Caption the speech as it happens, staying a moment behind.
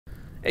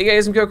Hey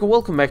guys, I'm Koko,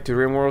 welcome back to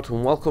RimWorld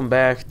and welcome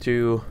back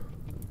to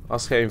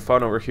us having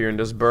fun over here in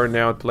this burned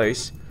out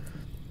place.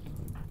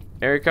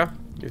 Erica,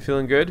 you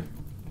feeling good?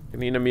 You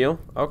need a meal?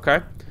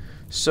 Okay.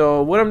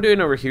 So what I'm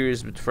doing over here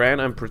is with Fran,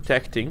 I'm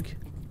protecting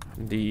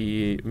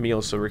the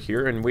meals over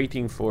here and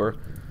waiting for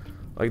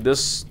like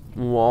this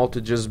wall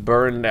to just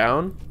burn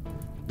down.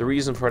 The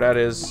reason for that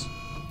is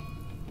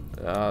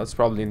it's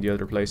probably in the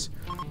other place.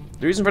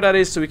 The reason for that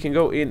is so we can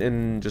go in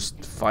and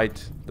just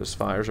fight those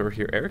fires over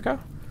here. Erica?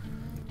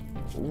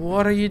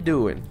 What are you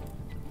doing?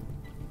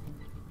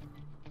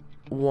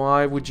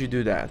 Why would you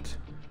do that?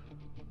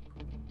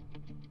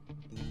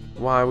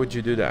 Why would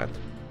you do that?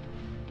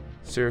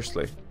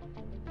 Seriously.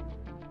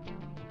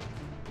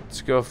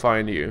 Let's go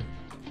find you.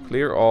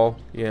 Clear all.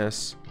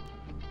 Yes.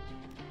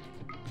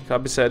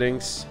 Copy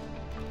settings.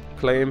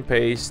 Claim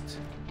paste.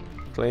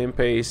 Claim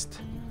paste.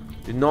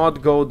 Do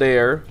not go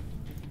there.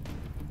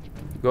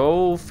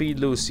 Go feed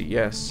Lucy.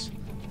 Yes.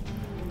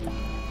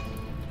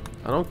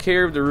 I don't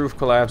care if the roof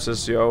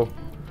collapses, yo.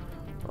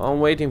 All I'm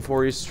waiting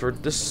for is for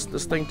this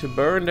thing to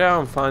burn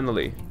down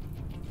finally.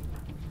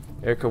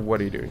 Erica,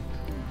 what are you doing?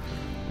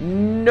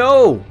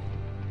 No!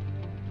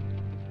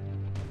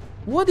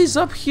 What is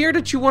up here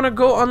that you want to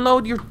go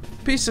unload your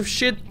piece of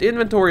shit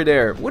inventory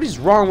there? What is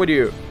wrong with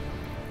you?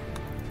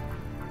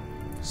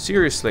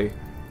 Seriously.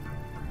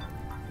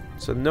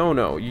 It's a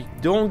no-no. You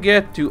don't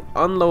get to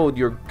unload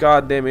your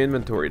goddamn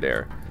inventory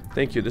there.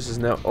 Thank you. This is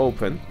now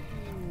open.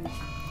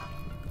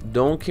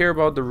 Don't care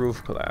about the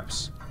roof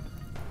collapse.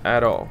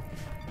 At all.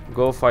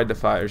 Go fight the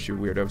fires, you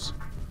weirdos.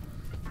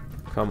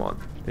 Come on.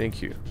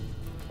 Thank you.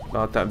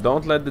 About time.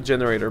 Don't let the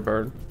generator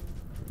burn.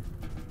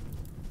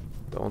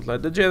 Don't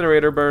let the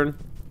generator burn.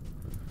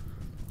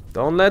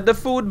 Don't let the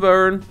food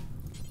burn.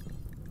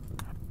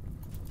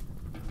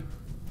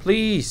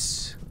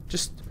 Please.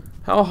 Just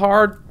how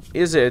hard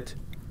is it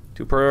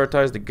to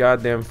prioritize the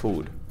goddamn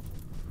food?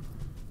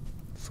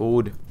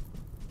 Food.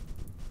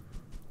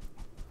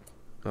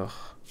 Ugh.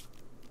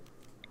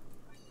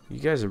 You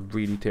guys are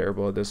really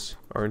terrible at this,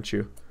 aren't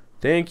you?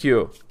 Thank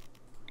you.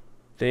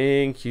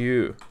 Thank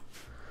you.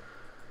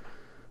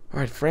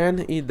 Alright,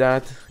 Fran, eat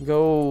that.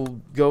 Go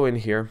in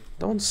here.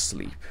 Don't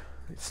sleep.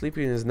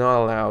 Sleeping is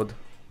not allowed.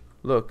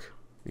 Look,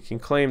 you can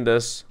claim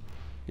this.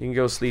 You can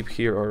go sleep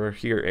here or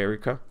here,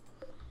 Erica.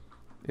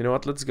 You know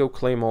what? Let's go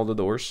claim all the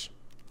doors.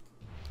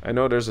 I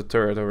know there's a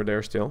turret over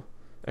there still.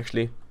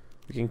 Actually,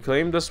 we can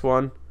claim this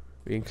one.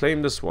 We can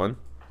claim this one.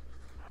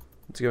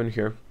 Let's go in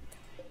here.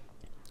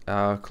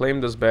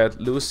 Claim this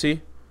bed.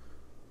 Lucy,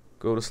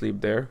 go to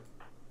sleep there.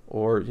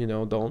 Or, you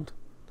know, don't.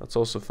 That's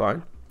also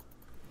fine.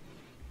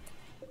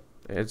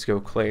 Let's go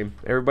claim.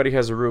 Everybody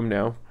has a room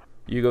now.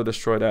 You go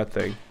destroy that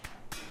thing.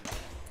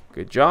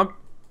 Good job.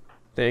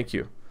 Thank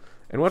you.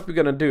 And what we're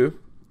gonna do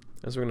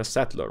is we're gonna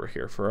settle over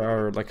here for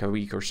our, like, a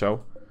week or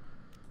so.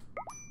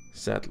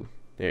 Settle.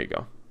 There you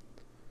go.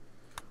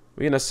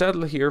 We're gonna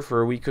settle here for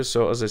a week or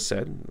so, as I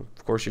said.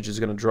 Of course, you're just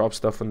gonna drop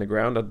stuff on the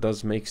ground. That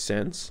does make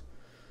sense.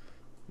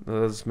 That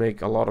does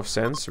make a lot of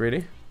sense,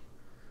 really.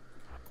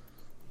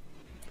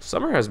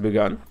 Summer has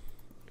begun.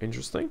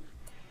 Interesting.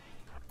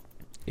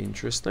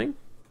 Interesting.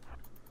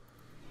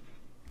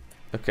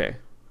 Okay.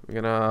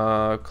 We're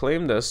gonna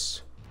claim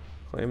this.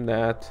 Claim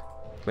that.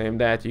 Claim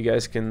that. You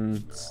guys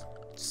can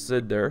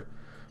sit there.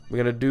 We're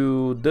gonna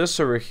do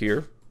this over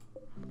here.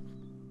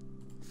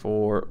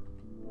 For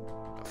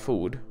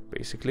food,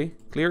 basically.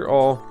 Clear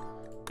all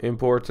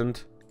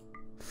important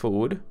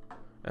food.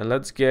 And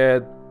let's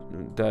get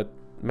that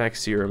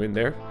max serum in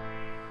there.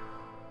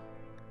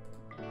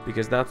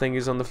 Because that thing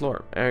is on the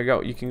floor. There you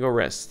go. You can go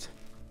rest.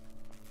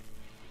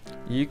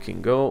 You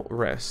can go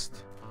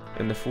rest.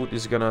 And the food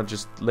is gonna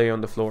just lay on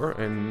the floor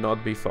and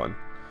not be fun.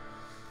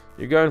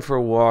 You're going for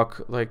a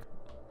walk. Like,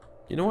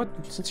 you know what?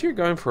 Since you're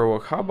going for a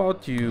walk, how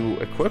about you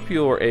equip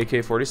your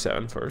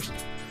AK-47 first.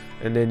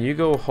 And then you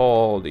go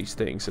haul these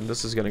things. And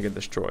this is gonna get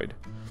destroyed.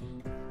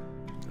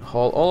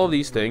 Haul all of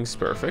these things.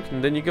 Perfect.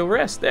 And then you go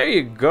rest. There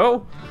you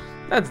go.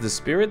 That's the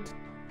spirit.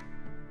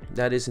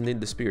 That is indeed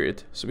the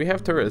spirit. So we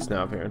have turrets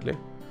now, apparently.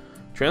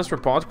 Transfer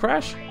pod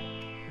crash.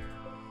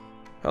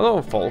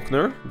 Hello,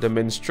 Faulkner, the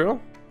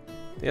minstrel.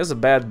 He has a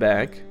bad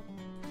bag.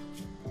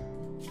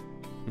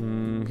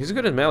 He's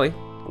good at melee.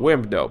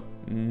 Wimp, though.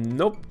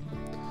 Nope.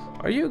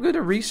 Are you good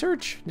at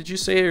research? Did you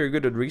say you're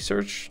good at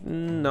research?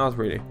 Not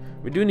really.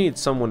 We do need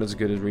someone that's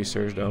good at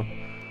research, though.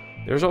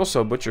 There's also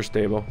a butcher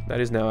stable.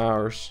 That is now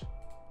ours.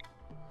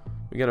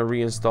 We're gonna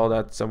reinstall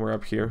that somewhere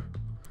up here.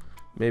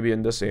 Maybe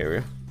in this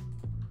area.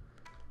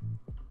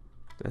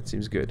 That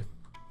seems good.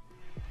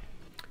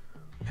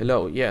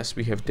 Hello, yes,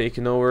 we have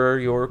taken over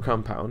your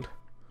compound.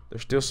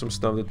 There's still some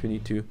stuff that we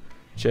need to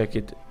check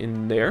it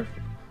in there.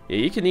 Yeah,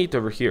 you can eat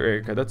over here,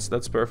 Erica.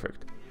 That's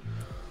perfect.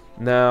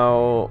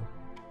 Now,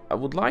 I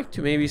would like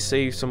to maybe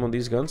save some of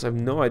these guns. I have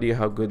no idea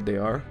how good they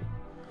are.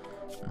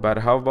 But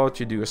how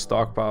about you do a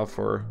stockpile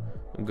for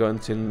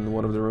guns in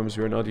one of the rooms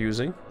we're not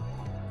using.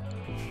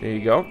 There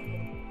you go.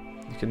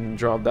 You can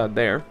drop that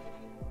there.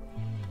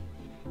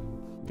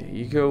 There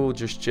you go,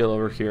 just chill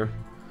over here.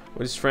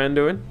 What is Fran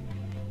doing?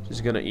 She's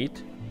gonna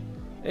eat.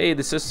 Hey,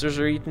 the sisters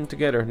are eating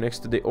together next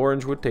to the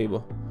orange wood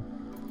table.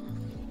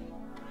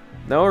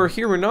 Now over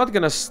here, we're not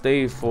gonna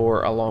stay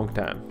for a long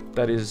time.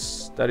 That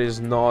is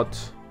not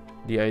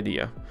the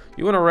idea.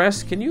 You wanna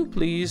rest? Can you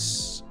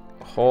please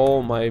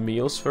haul my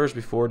meals first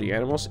before the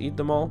animals eat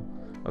them all?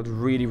 I'd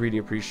really, really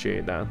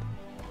appreciate that.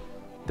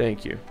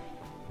 Thank you.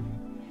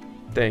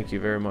 Thank you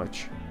very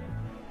much.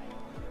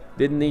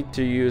 Didn't need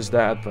to use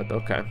that, but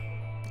okay.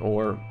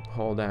 Or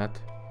haul that.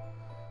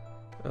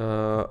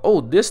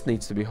 Oh, this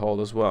needs to be hauled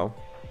as well.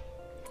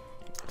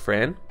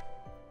 Fran,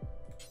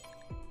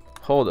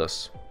 hold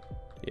us.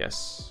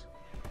 Yes.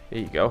 There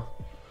you go.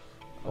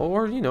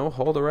 Or, you know,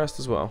 hold the rest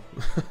as well.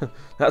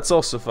 That's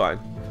also fine.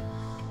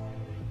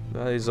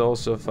 That is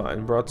also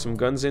fine. Brought some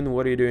guns in.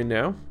 What are you doing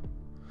now?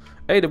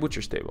 Hey, the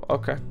butcher's table.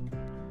 Okay.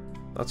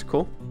 That's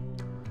cool.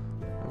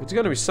 If it's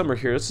gonna be summer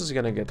here, this is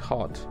gonna get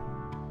hot.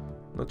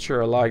 Not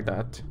sure I like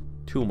that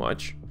too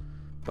much.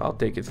 But I'll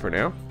take it for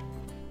now.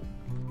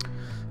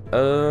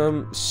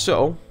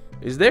 So,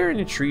 is there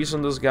any trees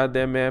on this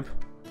goddamn map?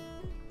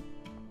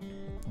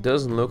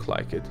 Doesn't look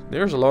like it.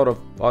 There's a lot of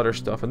other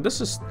stuff, and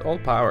this is all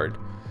powered.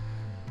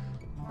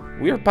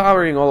 We are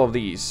powering all of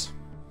these.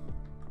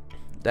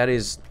 That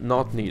is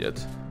not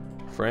needed.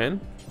 Fran,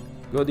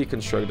 go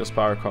deconstruct this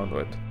power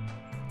conduit.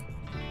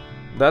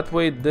 That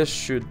way this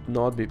should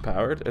not be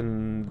powered,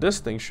 and this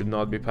thing should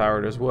not be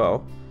powered as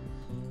well.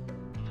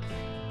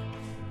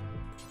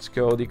 Let's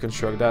go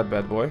deconstruct that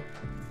bad boy.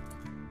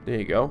 There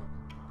you go.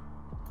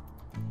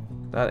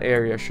 That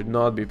area should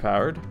not be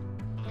powered.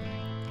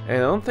 And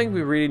I don't think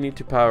we really need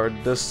to power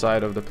this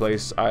side of the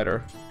place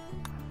either.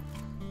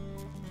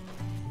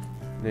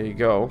 There you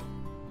go.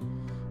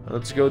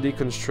 Let's go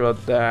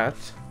deconstruct that.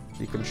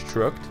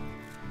 Deconstruct.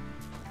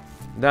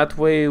 That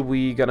way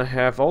we gonna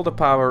have all the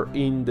power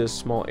in this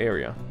small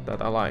area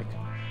that I like.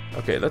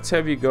 Okay, let's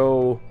have you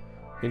go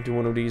into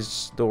one of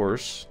these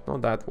doors.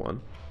 Not that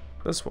one.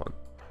 This one.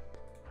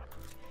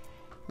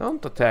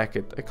 Don't attack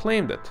it. I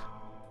claimed it.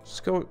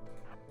 Just go...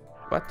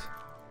 What?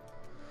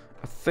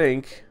 I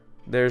think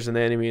there's an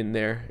enemy in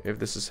there if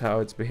this is how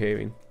it's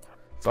behaving.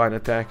 Fine,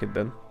 attack it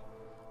then.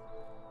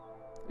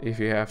 If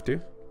you have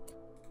to.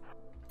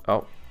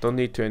 Oh, don't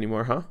need to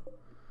anymore, huh?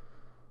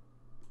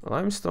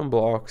 Limestone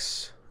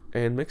blocks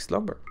and mixed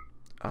lumber.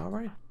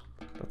 Alright.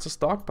 That's a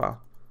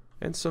stockpile.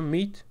 And some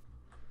meat.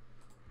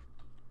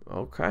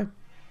 Okay.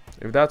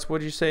 If that's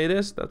what you say it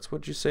is, that's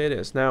what you say it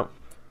is. Now,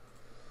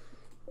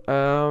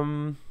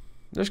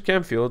 this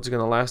campfield's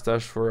gonna last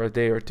us for a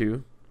day or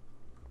two.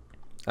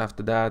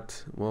 After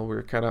that, well,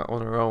 we're kind of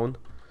on our own.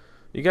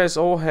 You guys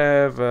all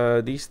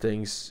have these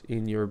things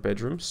in your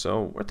bedroom,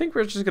 so I think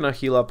we're just gonna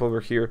heal up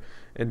over here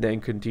and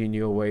then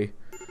continue away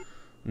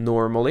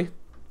normally.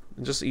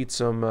 And just eat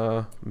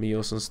some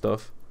meals and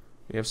stuff.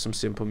 We have some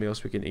simple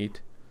meals we can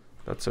eat.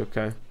 That's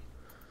okay.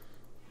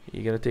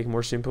 You gonna take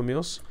more simple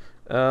meals?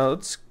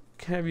 Let's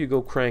have you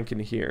go crank in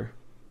here.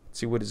 Let's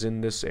see what is in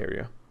this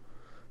area.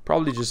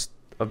 Probably just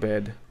a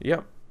bed.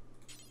 Yep.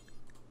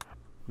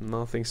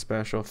 Nothing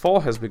special. Fall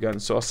has begun.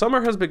 So a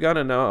summer has begun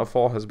and now a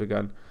fall has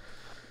begun.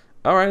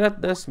 Alright,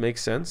 that does make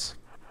sense.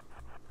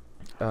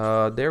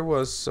 There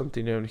was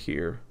something down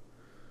here.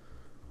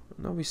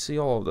 Now we see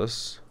all of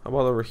this. How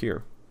about over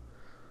here?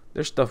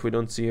 There's stuff we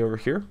don't see over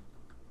here.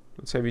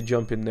 Let's have you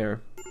jump in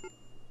there.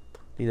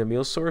 Need a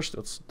meal source?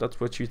 That's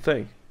what you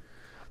think.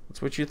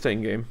 That's what you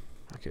think, game.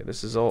 Okay,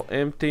 this is all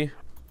empty.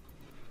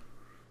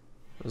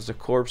 There's a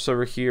corpse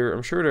over here.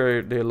 I'm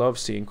sure they love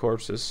seeing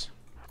corpses.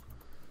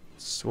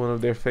 It's one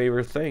of their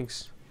favorite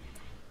things.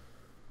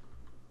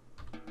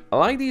 I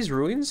like these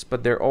ruins,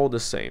 but they're all the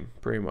same,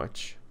 pretty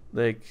much.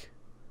 Like,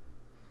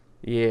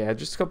 yeah,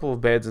 just a couple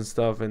of beds and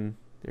stuff, and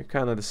they're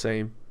kind of the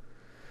same.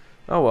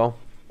 Oh well.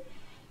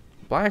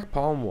 Black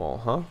palm wall,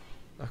 huh?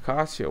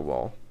 Acacia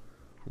wall.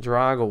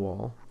 Drago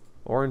wall.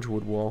 Orange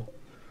wood wall.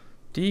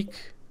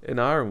 Teak and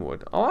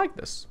ironwood. I like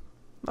this.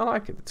 I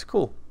like it. It's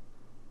cool.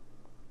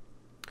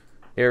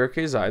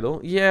 Erica is idle.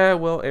 Yeah,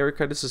 well,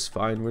 Erica, this is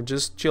fine. We're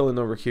just chilling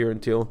over here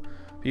until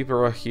people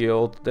are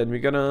healed. Then we're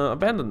gonna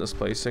abandon this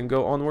place and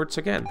go onwards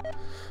again.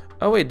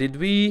 Oh, wait, did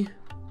we...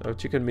 Oh,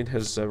 chicken meat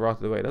has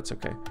rotted away. That's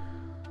okay.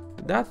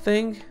 That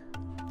thing...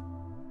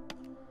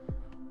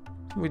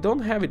 We don't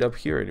have it up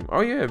here anymore.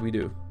 Oh, yeah, we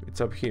do.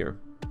 It's up here.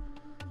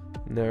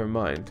 Never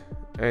mind.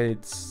 And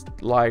it's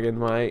lagging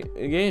my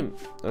game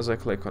as I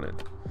click on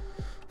it.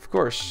 Of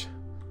course,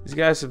 these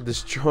guys have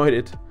destroyed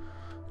it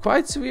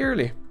quite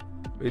severely.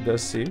 It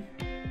does seem.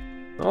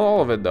 Not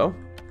all of it though.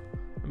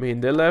 I mean,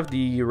 they left the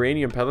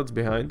uranium pellets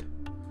behind.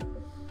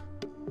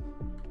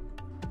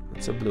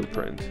 It's a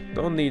blueprint.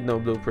 Don't need no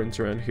blueprints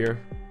around here.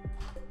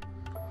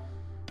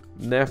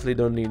 Definitely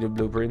don't need the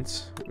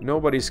blueprints.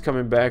 Nobody's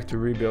coming back to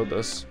rebuild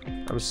us.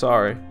 I'm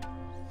sorry.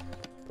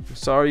 I'm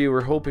sorry you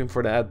were hoping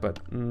for that, but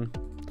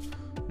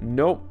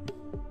nope.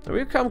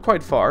 We've come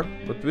quite far,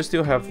 but we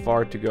still have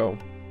far to go.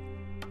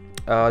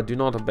 Do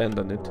not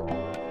abandon it.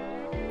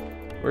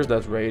 Where's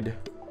that raid?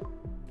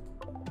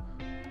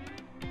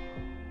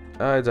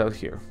 It's out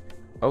here.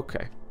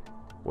 Okay.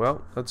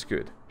 Well, that's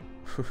good.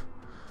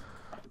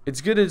 It's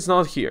good it's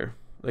not here.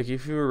 Like,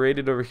 if you were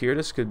raided over here,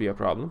 this could be a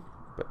problem.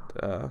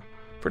 But,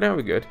 for now,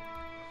 we're good.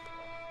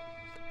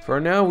 For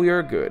now, we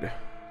are good.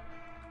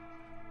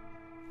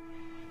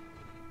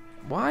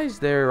 Why is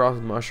there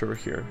rotten mush over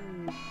here?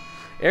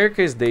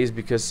 Erica is dazed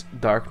because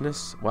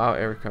darkness. Wow,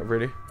 Erica,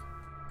 really?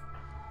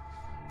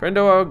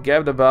 Friendo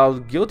gabbed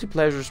about guilty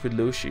pleasures with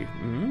Lucy.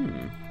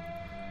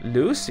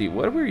 Lucy,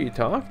 what were you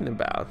talking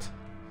about?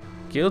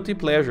 Guilty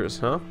pleasures,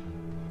 huh?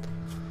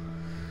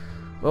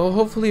 Well,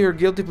 hopefully your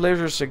guilty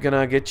pleasures are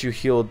gonna get you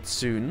healed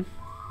soon.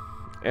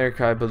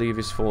 Erica, I believe,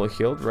 is fully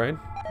healed, right?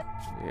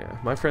 Yeah.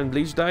 My friend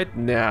Bleach died?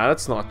 Nah,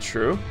 that's not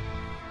true.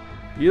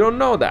 You don't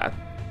know that.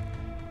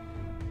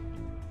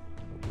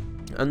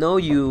 I know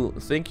you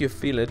think you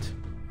feel it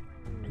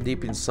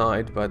deep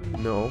inside, but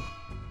no.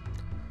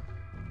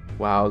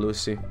 Wow,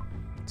 Lucy.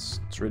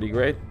 It's really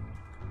great.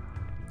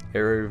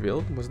 Area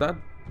revealed. Was that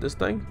this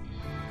thing?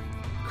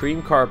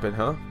 Cream carpet,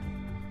 huh?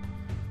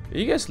 Are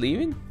you guys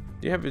leaving? Do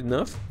you have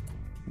enough?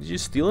 Did you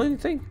steal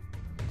anything?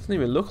 Doesn't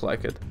even look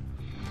like it.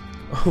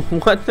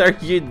 What are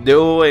you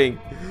doing?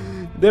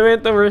 They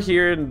went over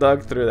here and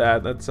dug through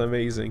that. That's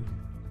amazing.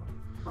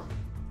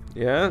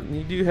 Yeah,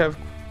 you do have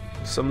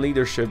some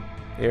leadership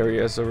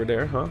areas over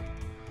there, huh?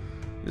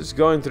 Just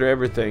going through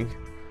everything.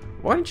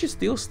 Why don't you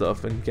steal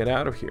stuff and get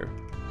out of here?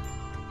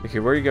 Okay,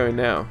 where are you going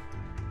now?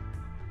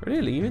 Are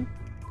they leaving?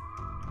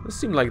 It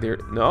seems like they're...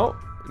 No,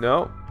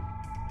 no.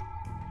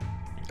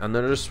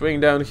 Another swing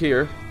down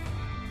here.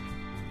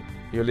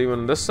 You're leaving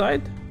on this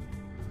side?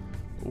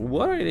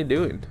 What are they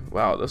doing?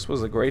 Wow, this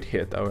was a great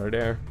hit over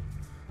there.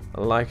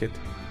 I like it.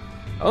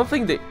 I don't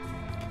think they...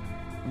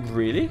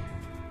 Really?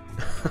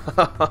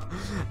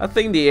 I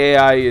think the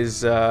AI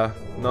is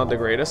not the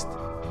greatest.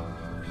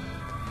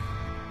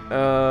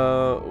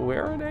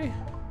 Where are they?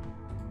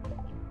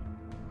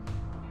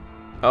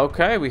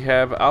 Okay, we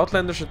have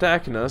Outlanders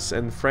attacking us,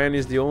 and Fran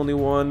is the only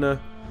one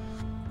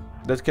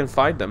that can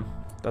fight them.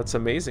 That's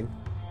amazing.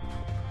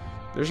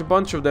 There's a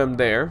bunch of them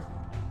there.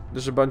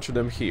 There's a bunch of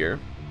them here.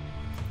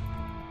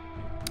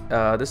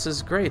 This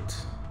is great.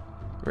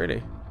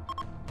 Really.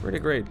 Really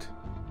great.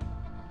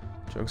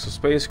 Chunks of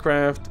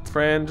spacecraft.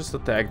 Fran, just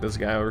attack this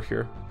guy over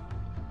here.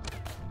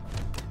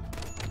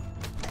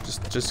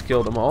 Just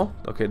kill them all.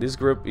 Okay, this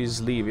group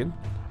is leaving.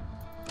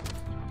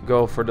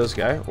 Go for this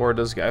guy, or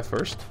this guy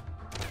first.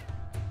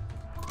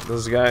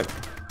 This guy.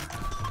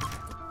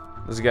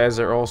 These guys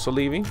are also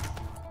leaving.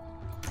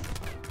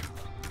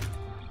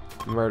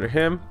 Murder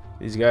him.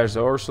 These guys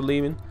are also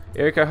leaving.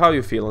 Erica, how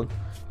you feeling?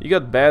 You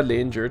got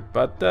badly injured,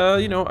 but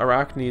you know,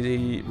 Arachne,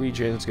 the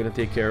region, is gonna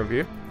take care of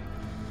you.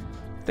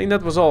 I think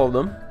that was all of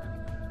them.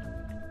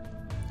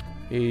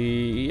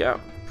 Yeah,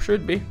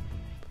 should be.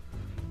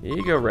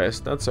 You go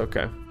rest, that's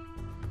okay.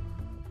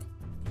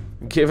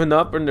 Giving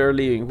up and they're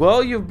leaving.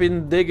 Well, you've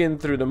been digging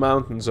through the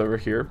mountains over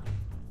here.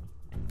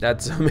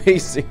 That's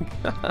amazing.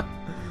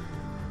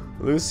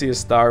 Lucy is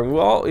starving.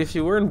 Well, if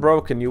you weren't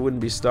broken, you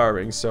wouldn't be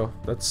starving, so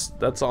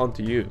that's on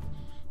to you.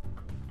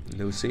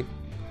 Lucy.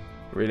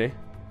 Really?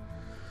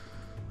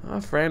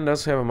 Fran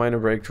does have a minor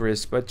break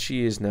wrist, but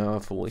she is now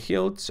fully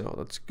healed, so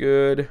that's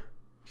good.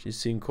 She's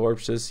seen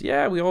corpses.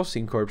 Yeah, we all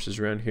seen corpses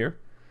around here.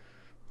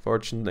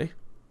 Fortunately.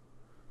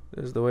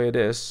 This is the way it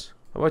is.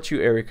 How about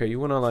you, Erica? You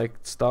wanna, like,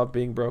 stop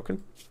being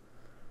broken?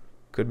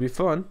 Could be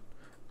fun.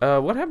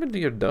 What happened to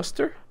your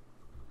duster?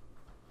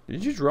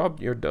 Did you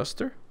drop your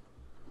duster?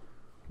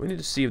 We need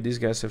to see if these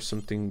guys have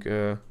something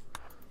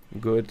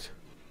good.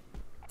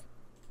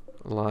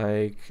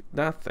 Like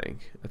that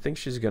thing. I think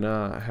she's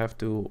gonna have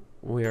to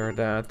wear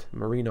that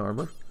marine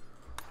armor.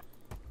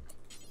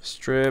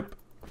 Strip.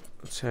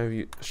 Let's have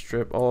you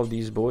strip all of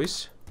these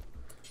boys.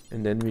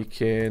 And then we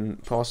can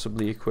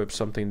possibly equip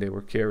something they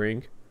were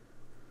carrying.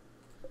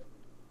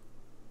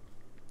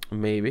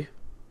 Maybe.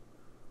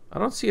 I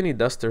don't see any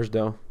dusters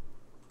though.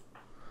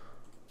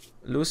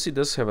 Lucy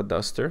does have a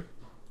duster.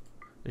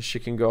 And she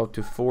can go up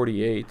to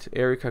 48.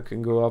 Erica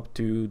can go up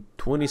to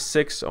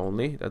 26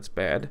 only. That's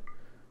bad.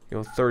 You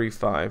know,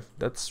 35.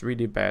 That's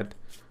really bad.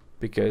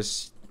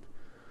 Because,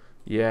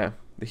 yeah,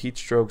 the heat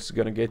stroke's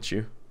gonna get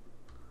you.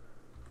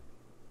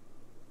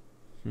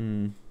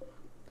 I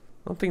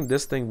don't think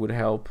this thing would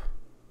help.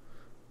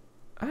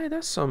 It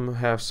does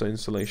have some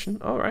insulation.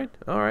 Alright,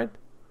 alright.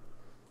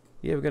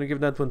 Yeah, we're gonna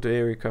give that one to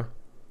Erica.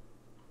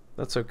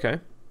 That's okay.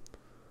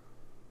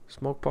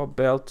 Smoke pop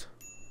belt.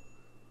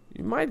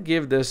 You might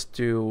give this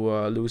to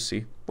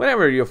Lucy.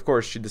 Whenever, of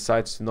course, she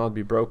decides to not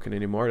be broken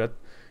anymore. That,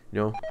 you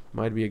know,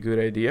 might be a good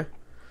idea.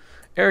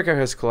 Erica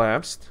has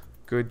collapsed.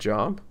 Good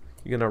job.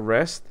 You're gonna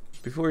rest.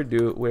 Before you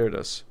do, wear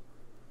this.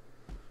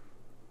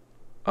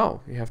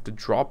 Oh, you have to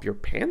drop your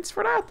pants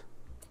for that?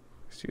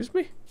 Excuse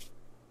me?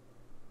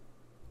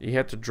 You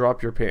had to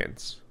drop your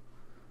pants.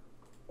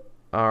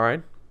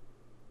 Alright.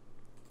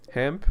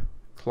 Hemp.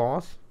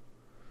 Cloth.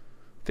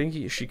 I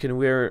think she can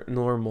wear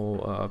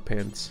normal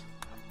pants.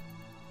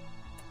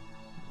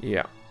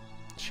 Yeah.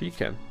 She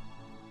can.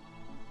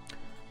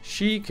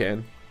 She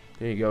can.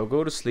 There you go.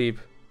 Go to sleep.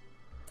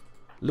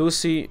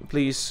 Lucy,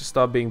 please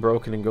stop being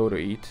broken and go to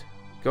eat.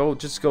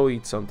 Just go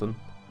eat something.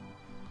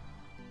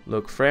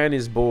 Look, Fran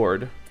is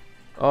bored.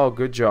 Oh,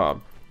 good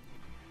job.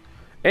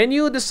 And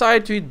you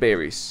decide to eat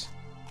berries.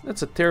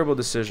 That's a terrible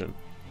decision.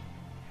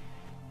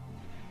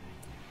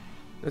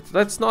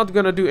 That's not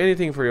gonna do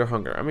anything for your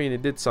hunger. I mean,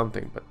 it did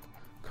something, but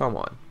come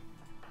on.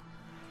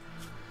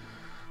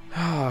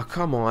 Ah,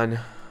 come on.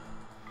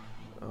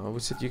 We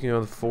said you can go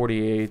to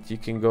 48. You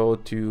can go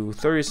to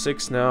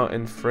 36 now,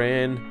 and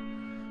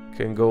Fran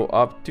can go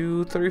up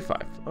to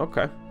 35.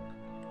 Okay.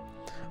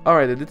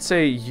 Alright, I did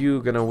say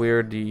you gonna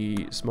wear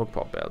the smoke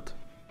pop belt.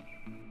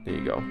 There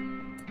you go.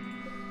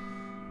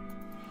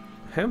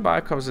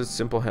 Handbag comes with a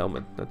simple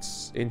helmet.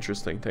 That's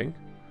interesting thing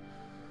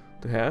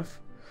to have.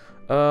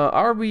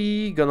 Are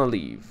we gonna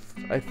leave?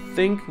 I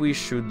think we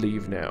should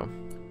leave now.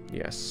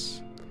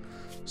 Yes.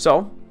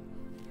 So,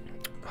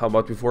 how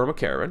about we form a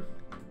caravan?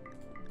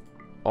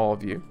 All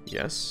of you,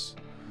 yes.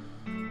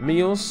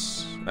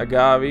 Meals,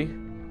 agave,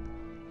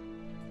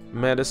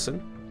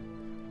 medicine.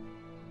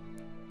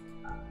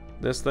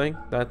 This thing,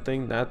 that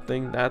thing, that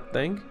thing, that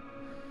thing.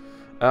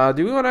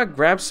 Do we want to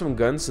grab some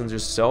guns and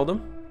just sell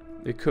them?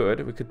 We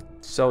could. We could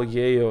sell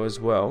yayo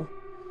as well.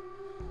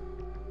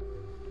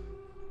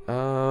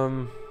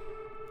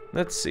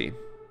 Let's see.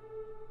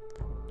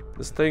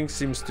 This thing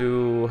seems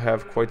to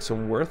have quite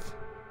some worth.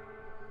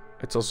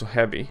 It's also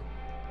heavy.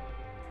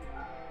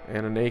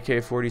 And an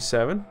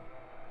AK-47.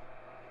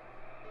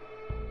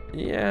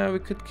 Yeah, we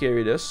could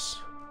carry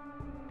this.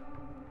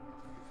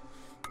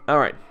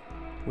 Alright.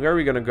 Where are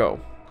we gonna go?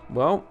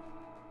 Well,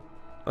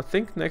 I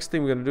think next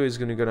thing we're gonna do is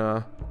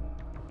gonna...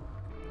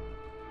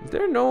 Is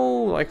there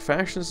no, like,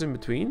 factions in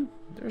between?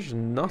 There's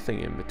nothing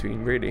in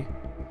between, really.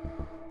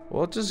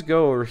 We'll just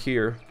go over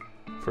here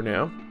for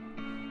now.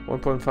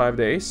 1.5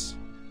 days.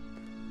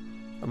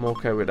 I'm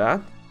okay with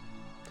that.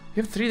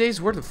 You have 3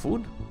 days worth of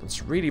food?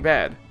 That's really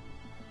bad.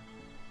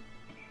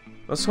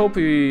 Let's hope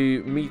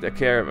we meet a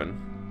caravan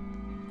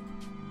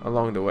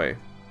along the way.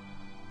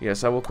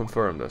 Yes, I will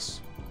confirm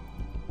this.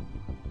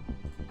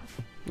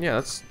 Yeah,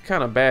 that's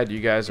kind of bad. You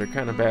guys are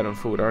kind of bad on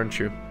food, aren't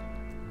you?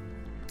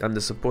 I'm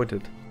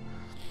disappointed.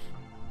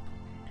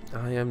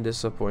 I am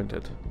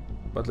disappointed.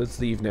 But let's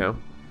leave now.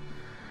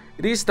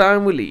 It is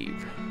time we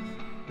leave.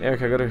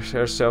 Erica got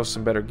ourselves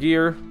some better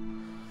gear.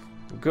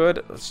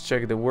 Good. Let's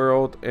check the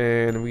world.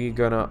 And we're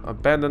gonna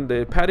abandon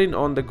the padding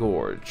on the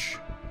gorge.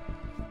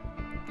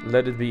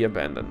 Let it be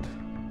abandoned.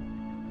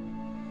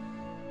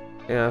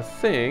 And I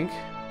think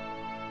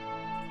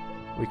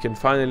we can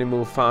finally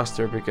move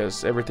faster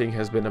because everything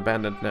has been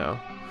abandoned now.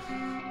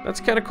 That's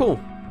kind of cool.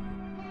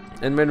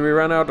 And when we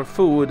run out of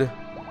food,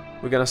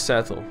 we're gonna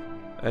settle.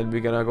 And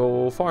we're gonna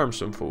go farm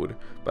some food.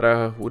 But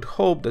I would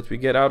hope that we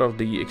get out of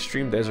the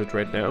extreme desert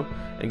right now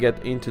and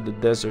get into the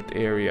desert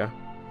area.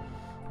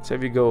 Let's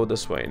have you go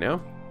this way now.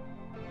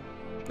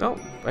 No,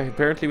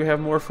 apparently we have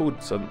more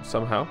food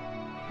somehow.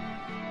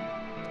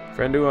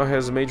 Frandua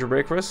has a major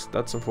breakfast.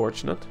 That's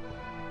unfortunate.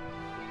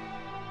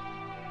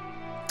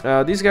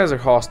 These guys are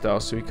hostile,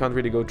 so we can't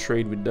really go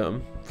trade with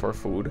them for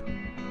food.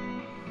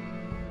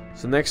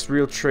 So next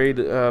real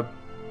trade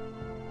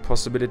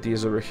possibility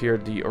is over here,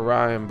 the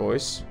Orion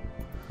boys.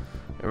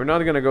 And we're not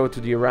gonna go to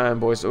the Orion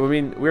boys. I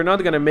mean, we're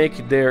not gonna make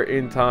it there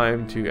in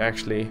time to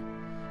actually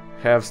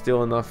have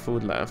still enough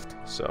food left.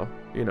 So,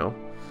 you know.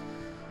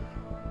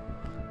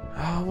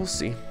 We'll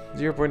see.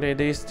 0.8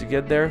 days to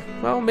get there.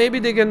 Well, maybe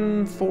they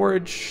can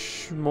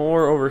forage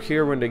more over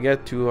here when they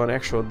get to an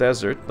actual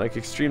desert. Like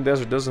extreme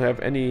desert doesn't have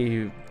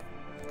any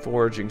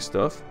foraging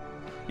stuff.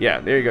 Yeah,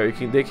 there you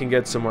go. They can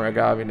get some more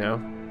agave now.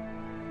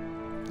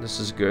 This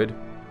is good.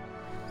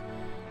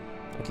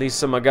 At least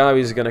some agave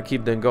is gonna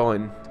keep them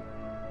going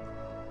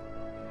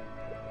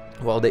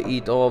while they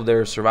eat all of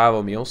their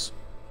survival meals.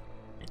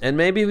 And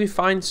maybe we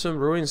find some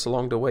ruins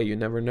along the way. You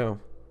never know.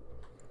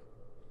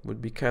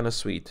 Would be kind of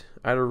sweet.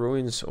 Either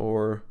ruins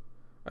or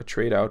a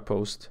trade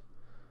outpost.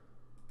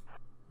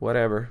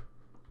 Whatever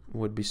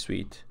would be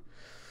sweet.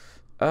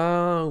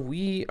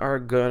 We are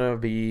gonna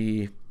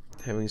be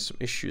having some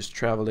issues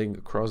traveling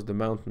across the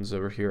mountains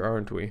over here,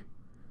 aren't we?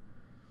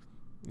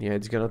 Yeah,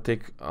 it's gonna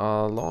take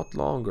a lot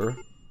longer.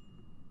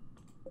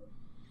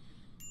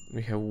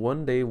 We have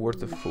 1 day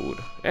worth of food.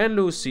 And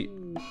Lucy.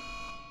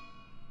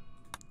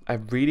 I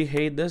really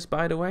hate this,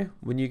 by the way.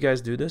 When you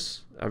guys do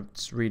this,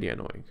 it's really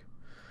annoying.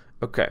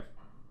 Okay,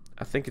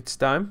 I think it's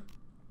time.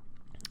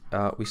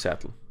 We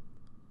settle.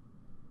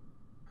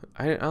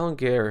 I don't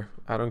care.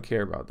 I don't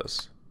care about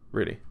this.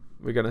 Really.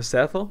 We're gonna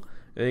settle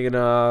and we're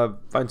gonna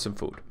find some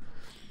food.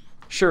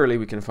 Surely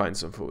we can find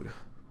some food.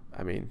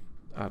 I mean,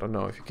 I don't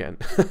know if you can.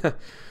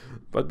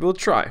 But we'll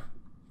try.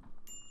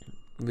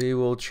 We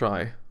will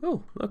try.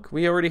 Oh, look.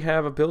 We already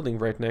have a building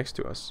right next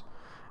to us.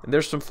 And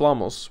there's some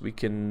flommels we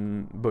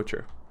can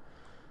butcher.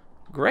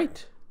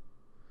 Great.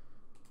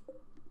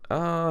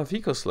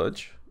 Vehicle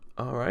sludge.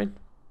 Alright.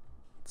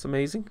 It's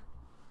amazing.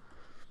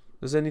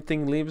 Does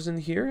anything lives in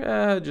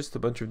here? Just a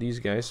bunch of these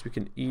guys. We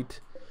can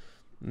eat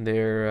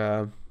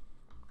their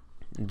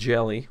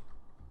jelly.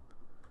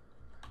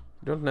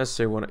 Don't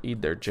necessarily want to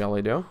eat their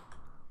jelly though.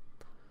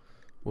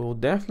 We'll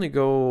definitely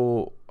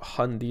go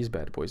hunt these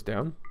bad boys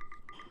down.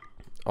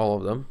 All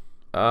of them.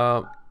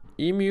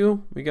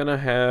 Emu, we're gonna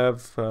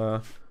have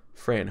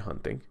Fran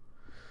hunting.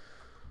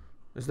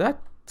 Is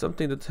that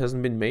something that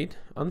hasn't been made?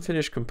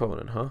 Unfinished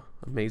component, huh?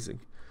 Amazing.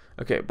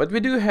 Okay, but we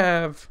do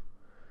have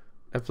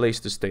a place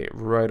to stay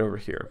right over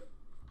here.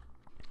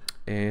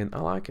 And I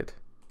like it.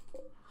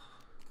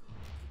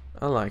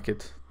 I like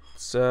it.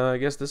 So I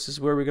guess this is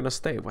where we're gonna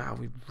stay. Wow,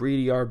 we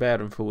really are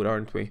bad on food,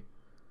 aren't we?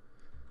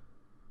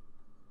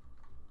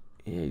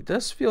 Yeah, it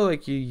does feel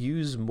like you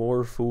use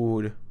more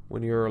food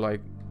when you're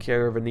like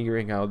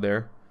caravaneering out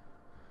there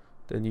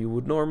than you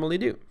would normally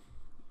do.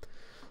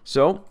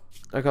 So,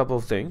 a couple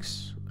of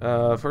things.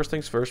 First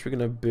things first, we're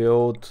gonna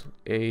build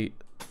a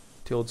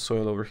tilled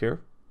soil over here.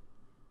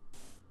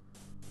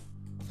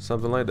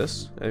 Something like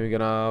this. And we're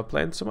gonna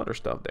plant some other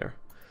stuff there.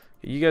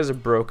 You guys are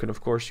broken,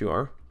 of course you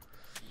are.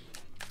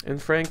 And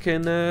Frank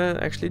can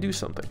actually do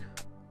something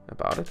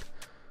about it.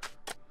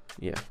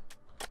 Yeah.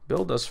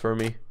 Build this for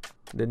me.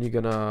 Then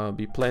you're gonna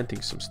be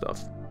planting some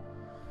stuff.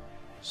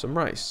 Some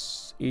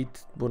rice.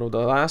 Eat one of the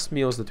last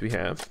meals that we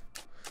have.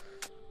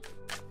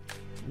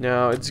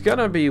 Now, it's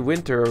gonna be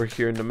winter over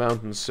here in the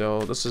mountains,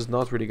 so this is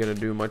not really gonna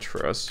do much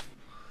for us.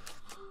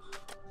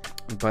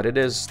 But it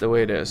is the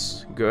way it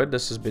is. Good,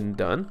 this has been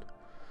done.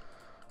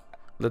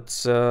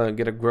 Let's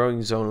get a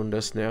growing zone on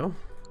this now.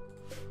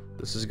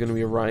 This is gonna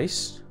be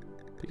rice,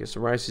 because the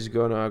rice is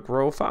gonna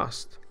grow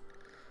fast.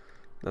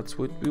 That's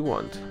what we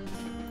want.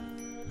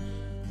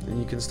 And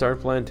you can start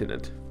planting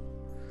it.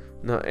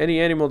 Now, any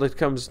animal that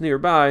comes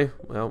nearby,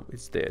 well,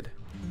 it's dead.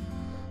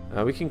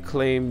 We can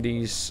claim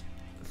these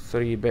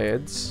 3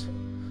 beds.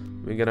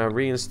 We're gonna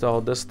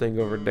reinstall this thing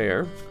over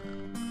there.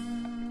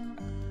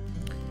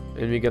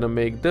 And we're gonna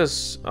make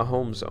this a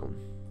home zone.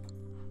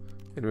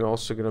 And we're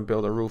also gonna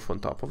build a roof on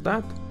top of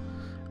that.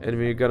 And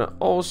we're gonna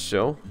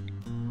also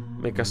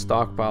make a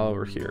stockpile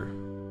over here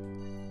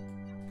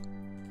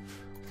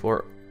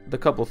for the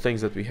couple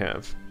things that we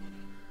have.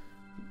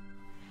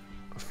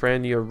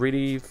 Friend, you're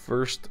really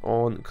first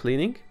on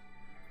cleaning?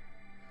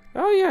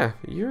 Oh yeah,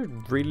 you're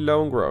really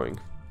low on growing.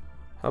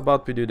 How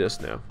about we do this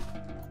now?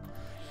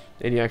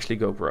 And you actually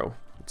go grow.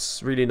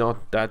 It's really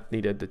not that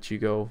needed that you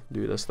go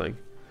do this thing.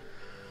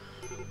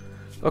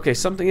 Okay,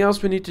 something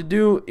else we need to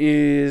do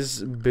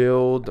is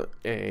build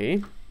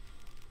a...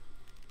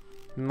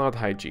 not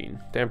hygiene,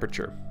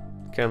 temperature.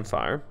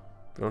 Campfire.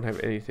 We don't have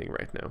anything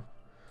right now.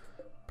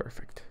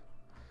 Perfect.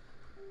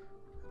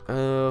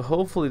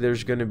 Hopefully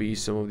there's gonna be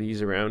some of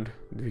these around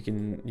that we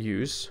can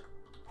use.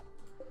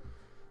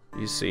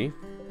 You see?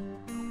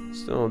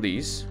 Some of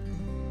these.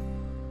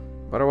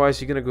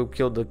 Otherwise you're gonna go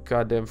kill the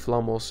goddamn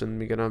flammels and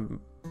we're gonna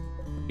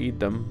eat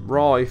them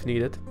raw if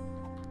needed.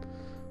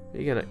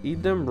 You're gonna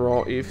eat them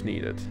raw if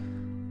needed.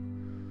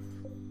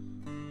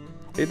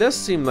 It does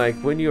seem like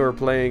when you're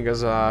playing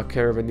as a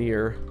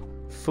caravaneer,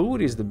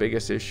 food is the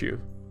biggest issue.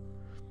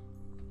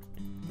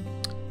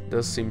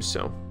 Does seem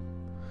so.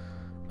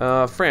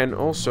 Fran,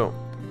 also,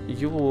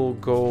 you will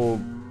go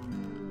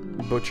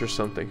butcher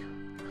something.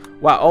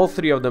 Wow, all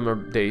 3 of them are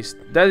dazed.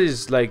 That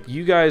is like,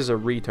 you guys are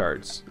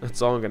retards.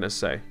 That's all I'm gonna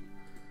say.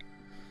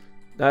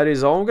 That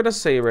is all I'm gonna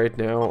say right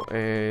now,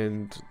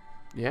 and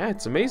yeah,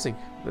 it's amazing.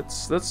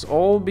 Let's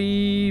all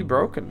be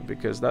broken,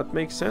 because that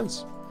makes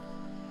sense.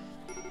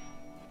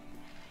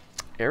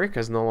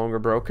 Erica's no longer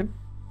broken.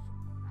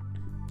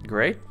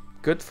 Great.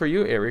 Good for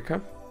you, Erica.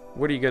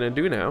 What are you gonna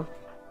do now?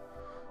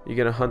 You're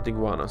gonna hunt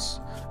iguanas.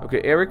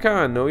 Okay, Erica,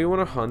 I know you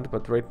wanna hunt,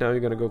 but right now you're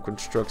gonna go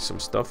construct some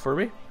stuff for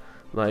me.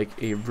 Like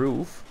a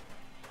roof.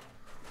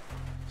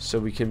 So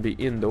we can be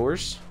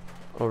indoors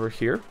over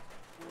here.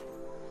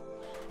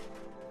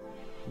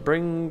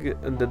 Bring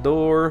the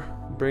door.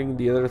 Bring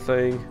the other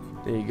thing.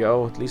 There you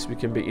go. At least we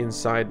can be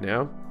inside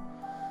now.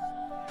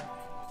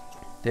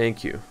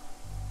 Thank you.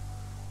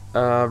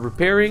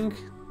 Repairing.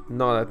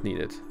 Not that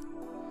needed.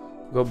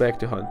 Go back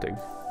to hunting.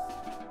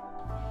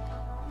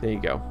 There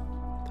you go.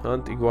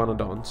 Hunt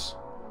iguanodons.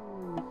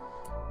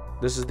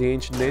 This is the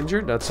ancient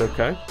danger. That's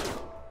okay.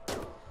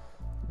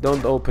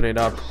 Don't open it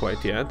up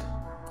quite yet.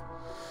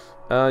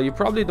 You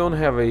probably don't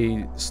have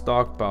a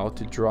stockpile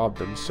to drop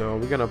them, so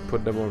we're gonna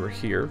put them over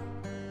here.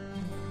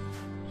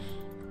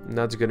 And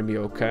that's gonna be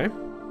okay.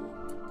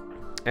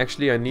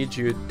 Actually, I need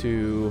you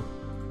to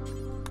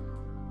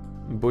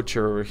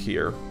butcher over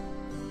here,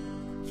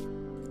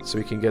 so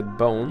we can get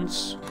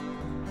bones.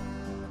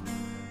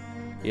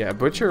 Yeah,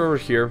 butcher over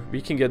here.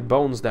 We can get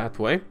bones that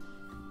way.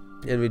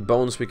 And with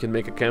bones we can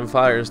make a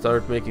campfire and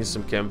start making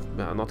some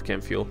not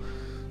camp fuel.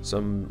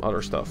 Some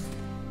other stuff.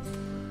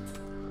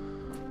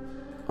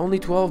 Only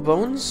 12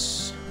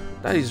 bones?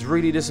 That is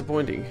really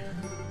disappointing.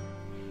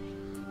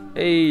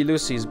 Hey,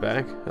 Lucy's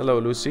back. Hello,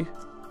 Lucy.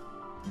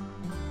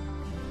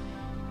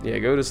 Yeah,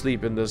 go to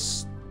sleep in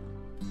this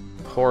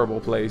horrible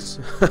place.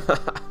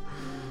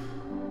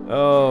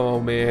 Oh,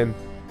 man.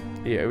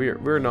 Yeah,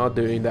 we're not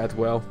doing that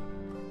well.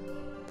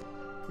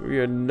 We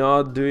are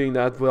not doing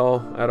that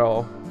well at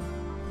all.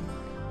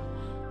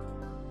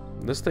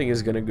 This thing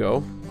is gonna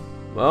go.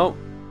 Well,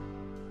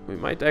 we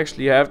might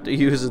actually have to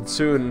use it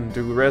soon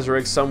to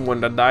resurrect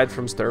someone that died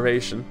from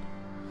starvation.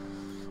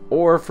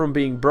 Or from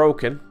being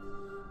broken.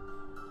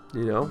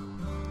 You know?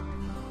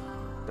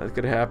 That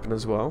could happen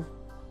as well.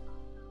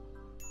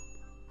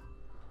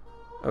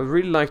 I would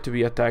really like to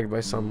be attacked by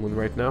someone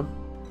right now.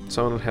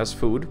 Someone that has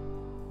food.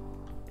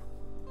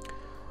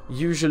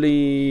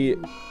 Usually...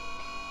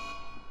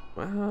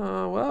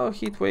 well,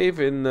 heat wave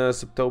in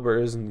September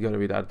isn't gonna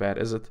be that bad,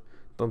 is it?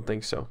 Don't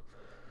think so.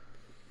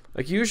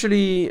 Like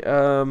usually,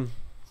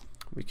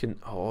 we can...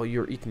 Oh,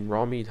 you're eating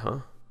raw meat, huh?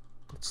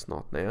 That's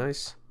not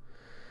nice.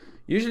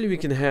 Usually we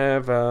can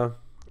have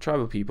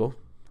tribal people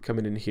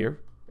coming in here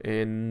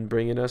and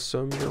bringing us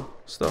some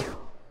stuff.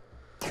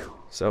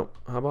 So,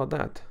 how about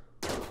that?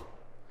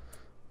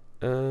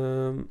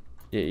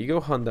 Yeah, you go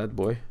hunt that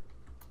boy.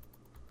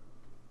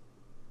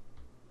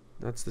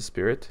 That's the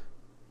spirit.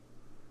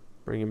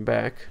 Bring him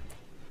back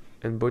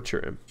and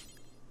butcher him.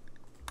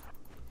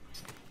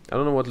 I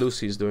don't know what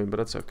Lucy's doing, but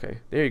that's okay.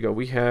 There you go.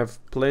 We have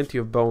plenty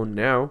of bone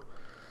now.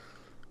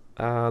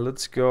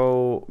 Let's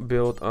go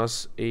build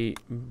us a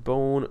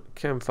bone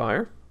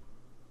campfire.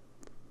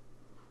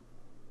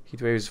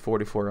 Heatwave is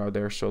 44 out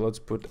there, so let's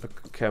put a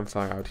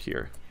campfire out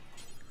here.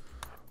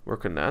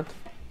 Work on that.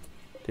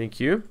 Thank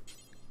you.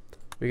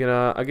 We're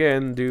gonna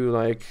again do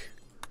like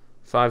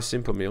 5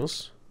 simple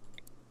meals.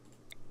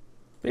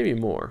 Maybe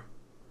more.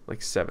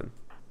 Like 7.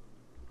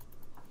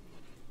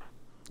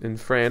 And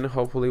Fran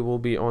hopefully will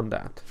be on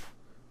that.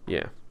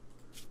 Yeah.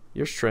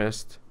 You're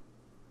stressed.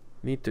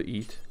 Need to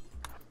eat.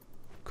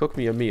 Cook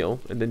me a meal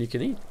and then you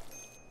can eat.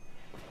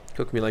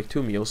 Cook me like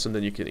 2 meals and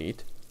then you can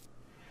eat.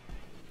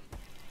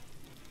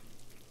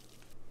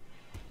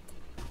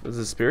 That's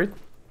the spirit.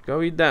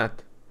 Go eat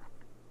that.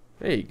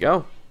 There you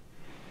go.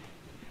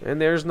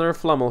 And there's another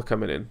flummel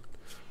coming in.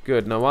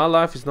 Good. Now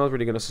wildlife is not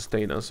really going to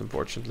sustain us,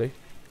 unfortunately.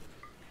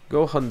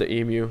 Go hunt the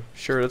emu.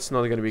 Sure, that's not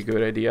going to be a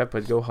good idea,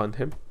 but go hunt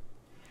him.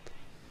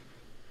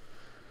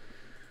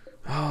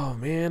 Oh,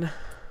 man.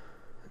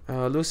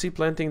 Lucy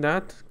planting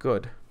that?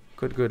 Good.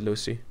 Good, good,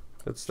 Lucy.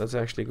 That's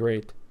actually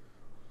great.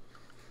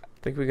 I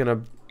think we're going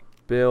to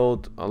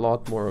build a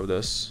lot more of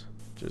this.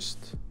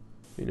 Just,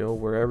 you know,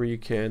 wherever you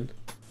can.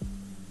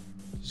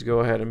 Just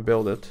go ahead and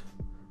build it.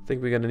 I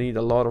think we're going to need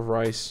a lot of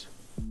rice.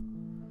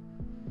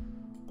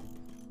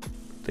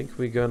 I think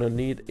we're going to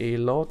need a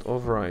lot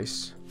of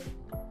rice.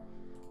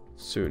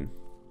 Soon.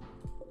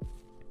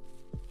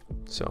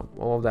 So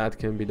all of that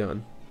can be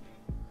done.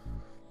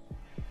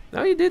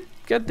 Now you did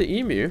get the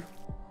emu.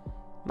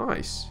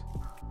 Nice.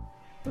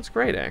 That's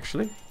great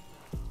actually.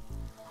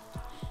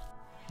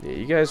 Yeah,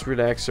 you guys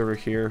relax over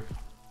here.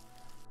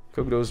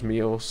 Cook those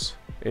meals.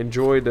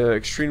 Enjoy the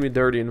extremely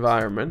dirty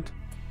environment.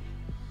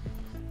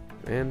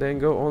 And then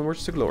go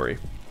onwards to glory.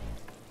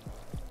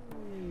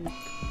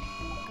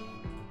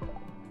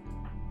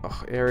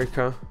 Oh,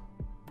 Erica.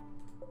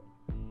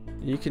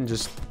 You can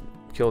just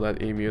kill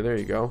that emu. There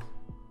you go.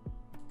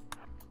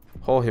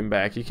 Haul him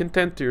back. You can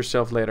tend to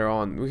yourself later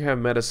on. We have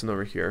medicine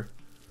over here.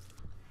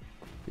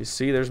 You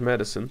see, there's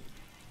medicine.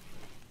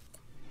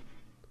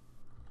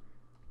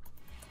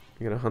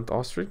 You gonna hunt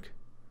ostrich?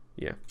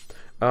 Yeah.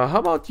 How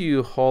about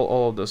you haul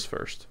all of this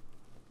first?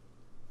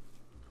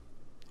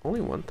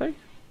 Only one thing?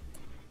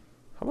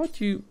 How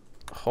about you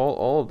haul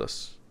all of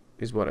this?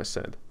 Is what I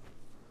said.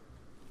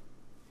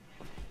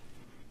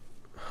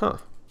 Huh.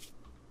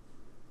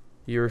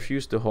 You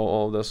refuse to haul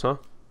all of this, huh?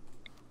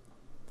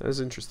 That is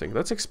interesting.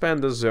 Let's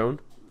expand this zone.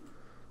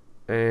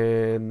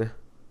 And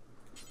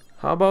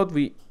how about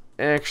we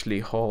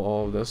actually haul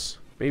all of this?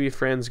 Maybe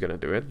Fran's gonna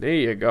do it. There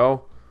you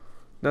go.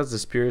 That's the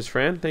spirits,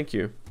 Fran. Thank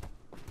you.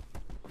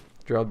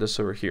 Drop this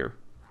over here.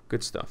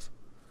 Good stuff.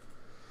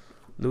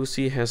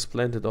 Lucy has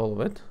planted all of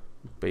it.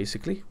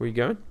 Basically. Where you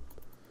going?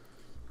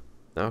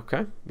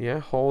 Okay. Yeah,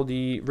 haul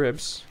the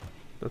ribs.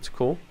 That's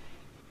cool.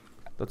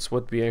 That's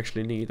what we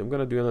actually need. I'm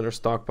gonna do another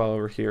stockpile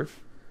over here.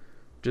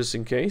 Just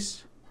in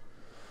case.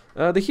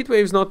 The heat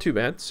wave is not too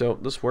bad, so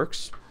this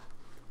works.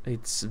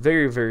 It's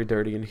very, very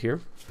dirty in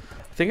here.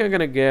 I think I'm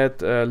gonna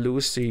get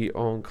Lucy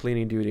on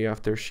cleaning duty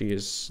after she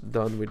is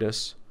done with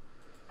this.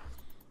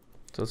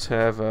 So let's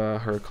have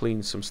her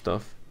clean some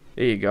stuff.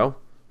 There you go.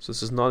 So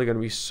this is not gonna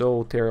be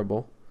so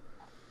terrible.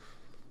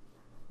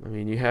 I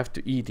mean, you have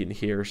to eat in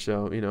here,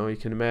 so, you know, you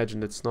can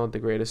imagine it's not the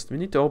greatest. We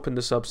need to open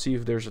this up, see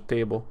if there's a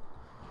table.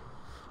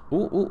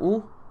 Ooh, ooh,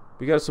 ooh.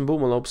 We got some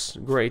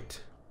boomalopes.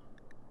 Great.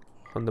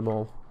 Hunt them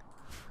all.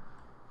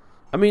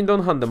 I mean,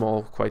 don't hunt them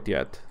all quite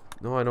yet.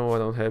 No, I know I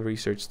don't have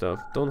research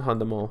stuff. Don't hunt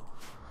them all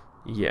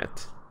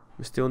yet.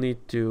 We still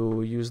need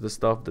to use the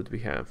stuff that we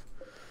have.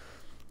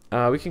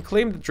 We can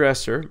claim the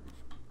dresser.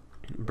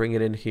 Bring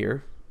it in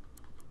here.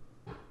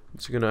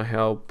 It's gonna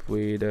help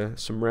with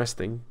some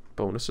resting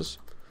bonuses.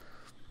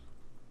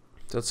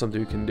 That's something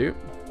we can do.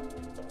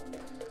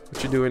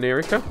 What you doing,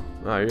 Erica?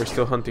 Ah, you're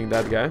still hunting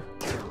that guy.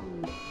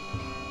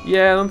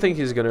 Yeah, I don't think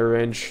he's gonna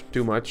range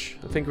too much.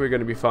 I think we're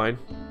gonna be fine.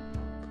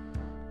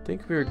 I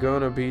think we're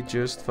gonna be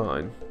just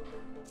fine.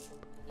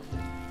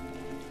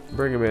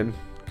 Bring him in.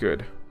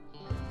 Good.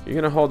 You're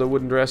gonna hold the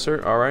wooden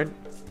dresser. Alright.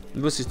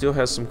 Lucy still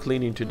has some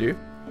cleaning to do.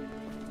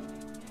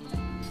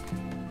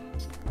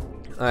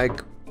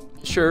 Like,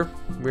 sure,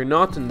 we're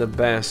not in the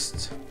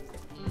best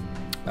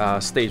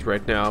state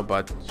right now,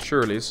 but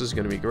surely this is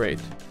gonna be great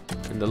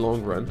in the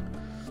long run.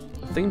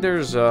 I think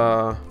there's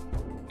a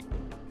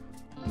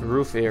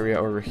roof area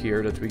over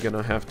here that we're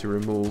gonna have to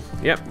remove.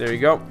 Yep, there you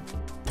go.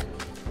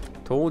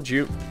 Told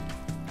you.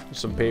 There's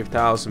some paved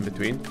tiles in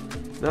between.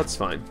 That's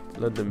fine.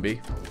 Let them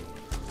be.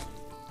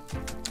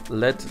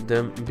 Let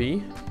them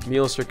be.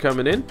 Meals are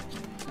coming in.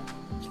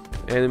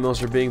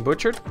 Animals are being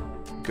butchered.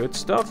 Good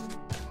stuff.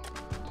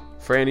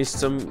 Franny's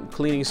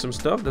cleaning some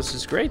stuff. This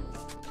is great.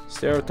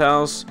 Stair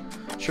tiles.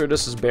 Sure,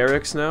 this is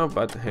barracks now,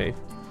 but hey.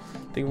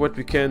 I think what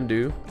we can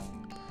do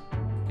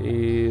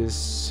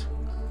is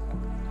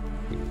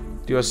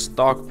do a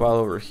stockpile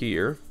over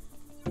here.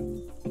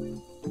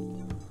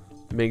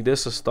 Make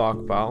this a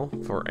stockpile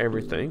for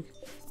everything.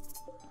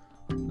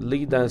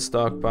 Delete that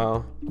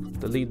stockpile.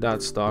 Delete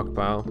that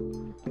stockpile.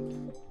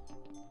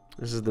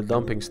 This is the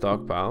dumping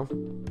stockpile.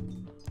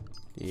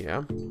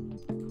 Yeah.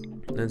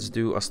 Let's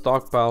do a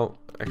stockpile.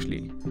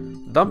 Actually,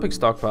 dumping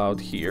stockpile out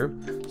here.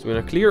 So we're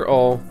gonna clear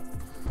all.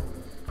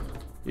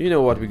 You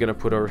know what we're gonna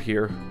put over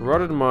here.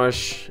 Rotted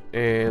mush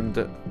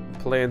and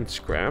plant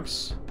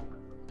scraps.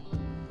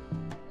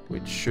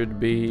 Which should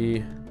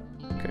be...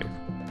 okay.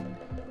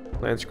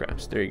 Plant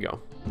scraps. There you go.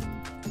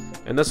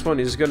 And this one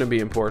is gonna be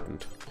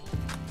important.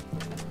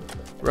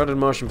 Rotted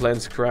mush and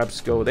plant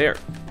scraps go there.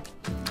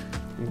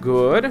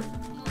 Good.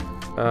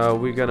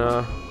 We're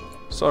gonna...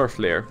 solar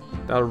flare.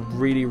 That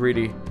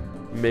really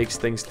makes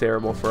things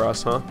terrible for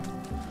us, huh?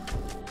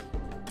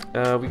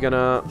 We're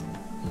gonna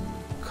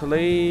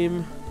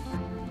claim...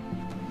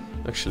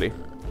 actually,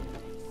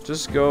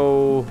 just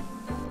go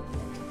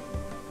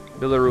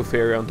build a roof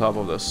area on top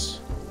of this.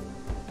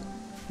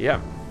 Yeah.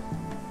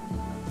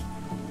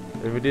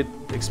 And we did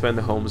expand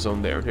the home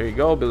zone there. There you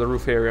go, build a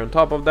roof area on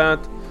top of that.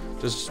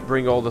 Just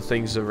bring all the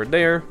things over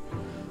there.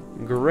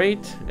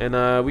 Great.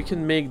 And we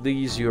can make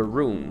these your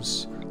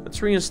rooms. Let's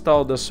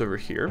reinstall this over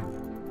here.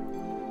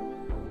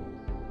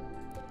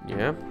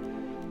 Yeah.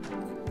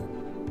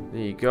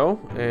 There you go.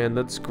 And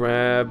let's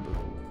grab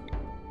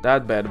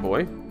that bad boy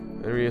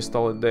and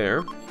reinstall it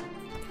there.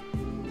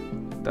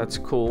 That's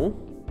cool.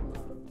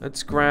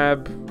 Let's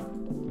grab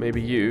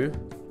maybe you.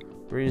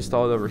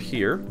 Reinstall it over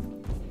here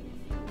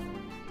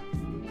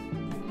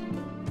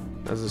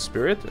as a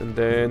spirit, and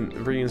then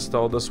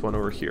reinstall this one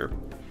over here.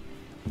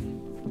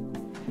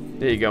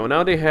 There you go.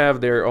 Now they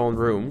have their own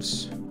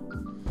rooms.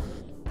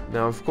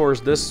 Now, of course,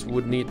 this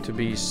would need to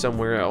be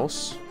somewhere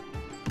else.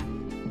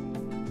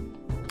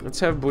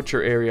 Let's have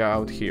butcher area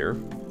out here.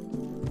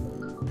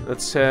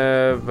 Let's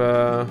have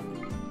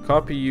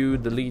copy you,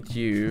 delete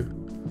you,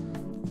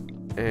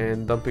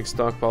 and dumping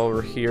stockpile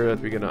over here that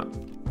we're gonna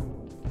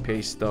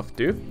paste stuff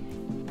to.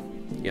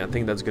 Yeah, I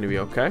think that's gonna be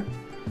okay.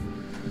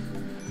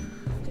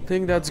 I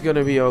think that's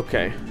gonna be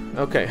okay.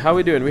 Okay, how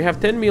we doing? We have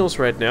 10 meals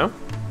right now.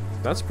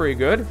 That's pretty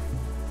good.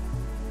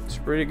 It's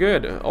pretty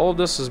good. All of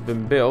this has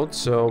been built,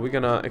 so we're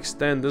gonna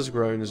extend this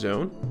growing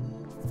zone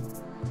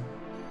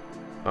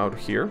out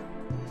here,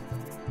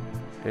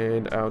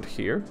 and out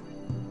here,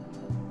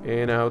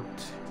 and out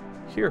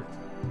here.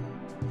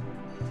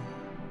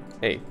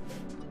 Hey,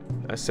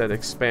 I said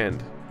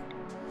expand.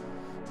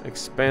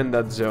 Expand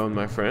that zone,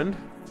 my friend.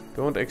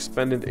 Don't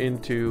expand it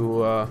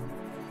into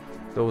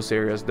those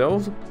areas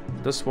though.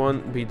 This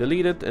one be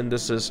deleted, and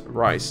this is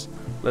rice.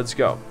 Let's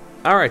go.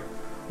 Alright.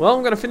 Well,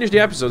 I'm gonna finish the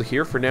episode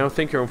here for now.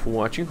 Thank you everyone for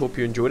watching. Hope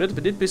you enjoyed it. If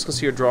you did, please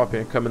consider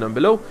dropping a comment down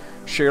below.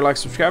 Share, like,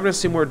 subscribe, and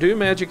see more Dune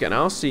magic, and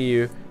I'll see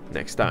you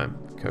next time.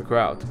 Koko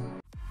out.